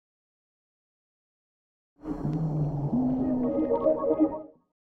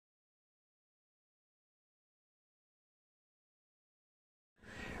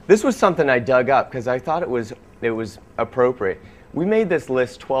This was something I dug up because I thought it was appropriate. We made this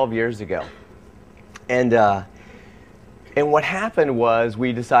list 12 years ago. And what happened was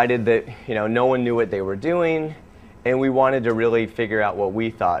we decided that no one knew what they were doing, and we wanted to really figure out what we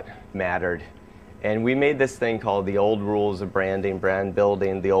thought mattered. And we made this thing called the old rules of branding, brand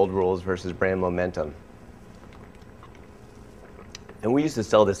building, the old rules versus brand momentum. And we used to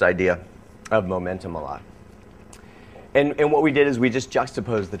sell this idea of momentum a lot. And what we did is we just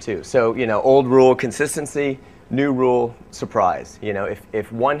juxtaposed the two. So, old rule, consistency, new rule, surprise. If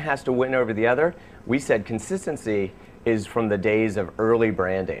one has to win over the other, we said consistency is from the days of early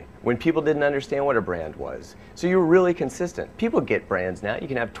branding, when people didn't understand what a brand was. So you were really consistent. People get brands now. You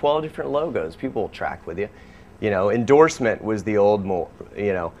can have 12 different logos. People will track with you. Endorsement was the old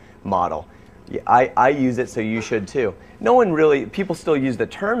model. I use it, so you should too. No one really, people still use the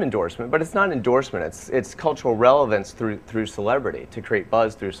term endorsement, but it's not endorsement. It's cultural relevance through celebrity, to create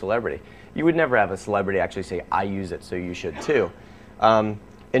buzz through celebrity. You would never have a celebrity actually say, I use it, so you should too.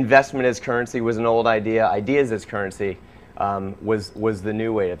 Investment as currency was an old idea. Ideas as currency was the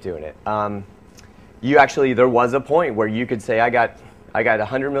new way of doing it. There was a point where you could say, I got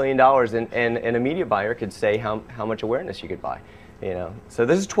 $100 million, and a media buyer could say how much awareness you could buy. So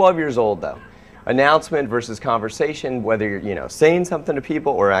this is 12 years old though. Announcement versus conversation, whether you're saying something to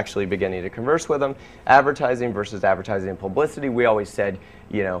people or actually beginning to converse with them. Advertising versus advertising and publicity. We always said,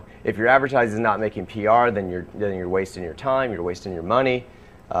 if your advertising is not making PR, then you're wasting your time, you're wasting your money.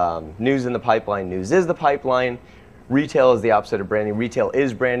 News in the pipeline. News is the pipeline. Retail is the opposite of branding. Retail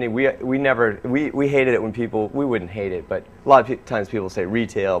is branding. We hated it when we wouldn't hate it, but a lot of times people say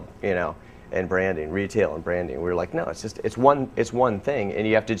retail, and branding, retail and branding. We were like, no, it's one thing, and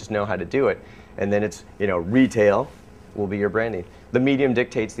you have to just know how to do it. And then it's, retail will be your branding. The medium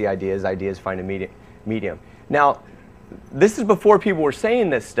dictates the ideas. Ideas find a medium. Now, this is before people were saying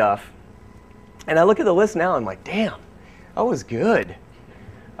this stuff, and I look at the list now, and I'm like, damn, that was good.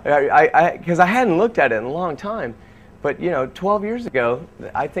 Because I hadn't looked at it in a long time, but 12 years ago,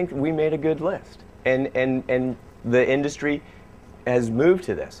 I think we made a good list, and the industry has moved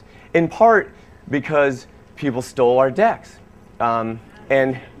to this, in part because people stole our decks, and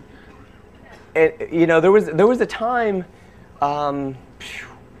there was a time,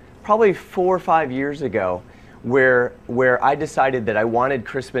 probably 4 or 5 years ago, where I decided that I wanted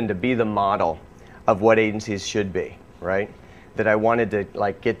Crispin to be the model of what agencies should be, right? That I wanted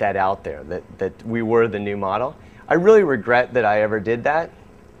to get that out there, that we were the new model. I really regret that I ever did that,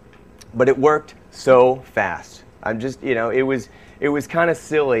 but it worked so fast. I'm just, it was kind of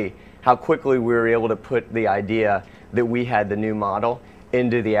silly how quickly we were able to put the idea that we had the new model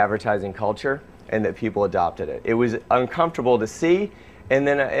into the advertising culture and that people adopted it. It was uncomfortable to see, and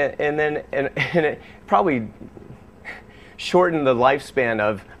it probably shortened the lifespan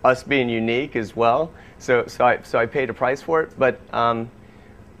of us being unique as well. So I paid a price for it, but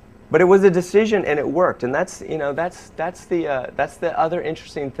it was a decision and it worked, and that's the other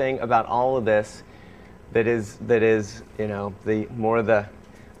interesting thing about all of this, that is the more the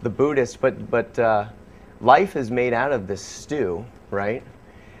Buddhist, but life is made out of this stew, right?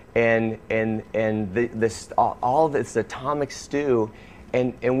 And all this atomic stew,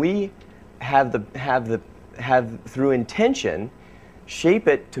 and we have through intention shape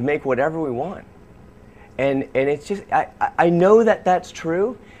it to make whatever we want. And it's just, I know that that's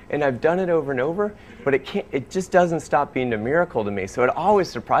true, and I've done it over and over, but it just doesn't stop being a miracle to me. So it always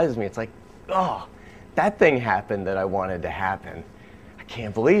surprises me. It's like, oh, that thing happened that I wanted to happen. I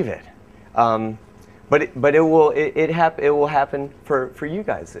can't believe it. But it will happen for you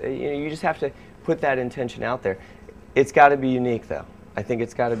guys. You just have to put that intention out there. It's got to be unique, though. I think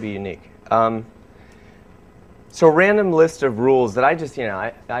it's got to be unique. So a random list of rules that I just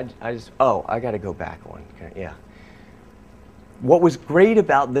I got to go back one. Yeah. What was great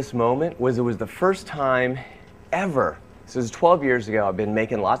about this moment was it was the first time ever, so it was 12 years ago, I've been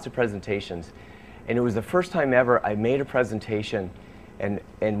making lots of presentations, and it was the first time ever I made a presentation and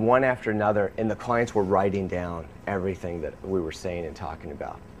one after another, and the clients were writing down everything that we were saying and talking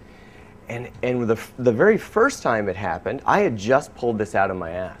about. And the very first time it happened, I had just pulled this out of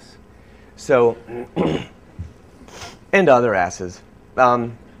my ass. So, and other asses,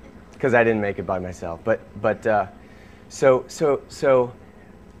 because I didn't make it by myself. So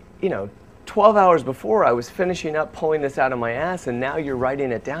 12 hours before I was finishing up pulling this out of my ass, and now you're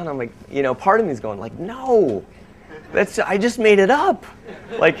writing it down. I'm like, part of me is going like, no, I just made it up.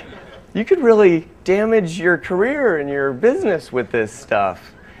 Like, you could really damage your career and your business with this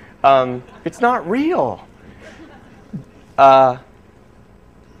stuff. It's not real.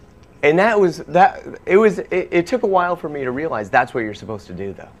 And that was that. It took a while for me to realize that's what you're supposed to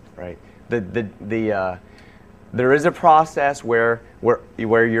do, though, right? There is a process where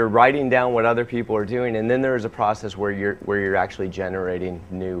you're writing down what other people are doing, and then there is a process where you're actually generating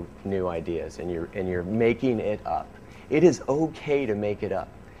new ideas, and you're making it up. It is okay to make it up.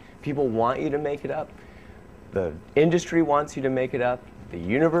 People want you to make it up. The industry wants you to make it up. The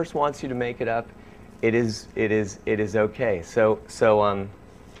universe wants you to make it up. It is okay. So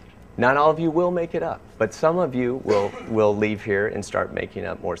not all of you will make it up, but some of you will leave here and start making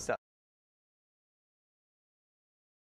up more stuff.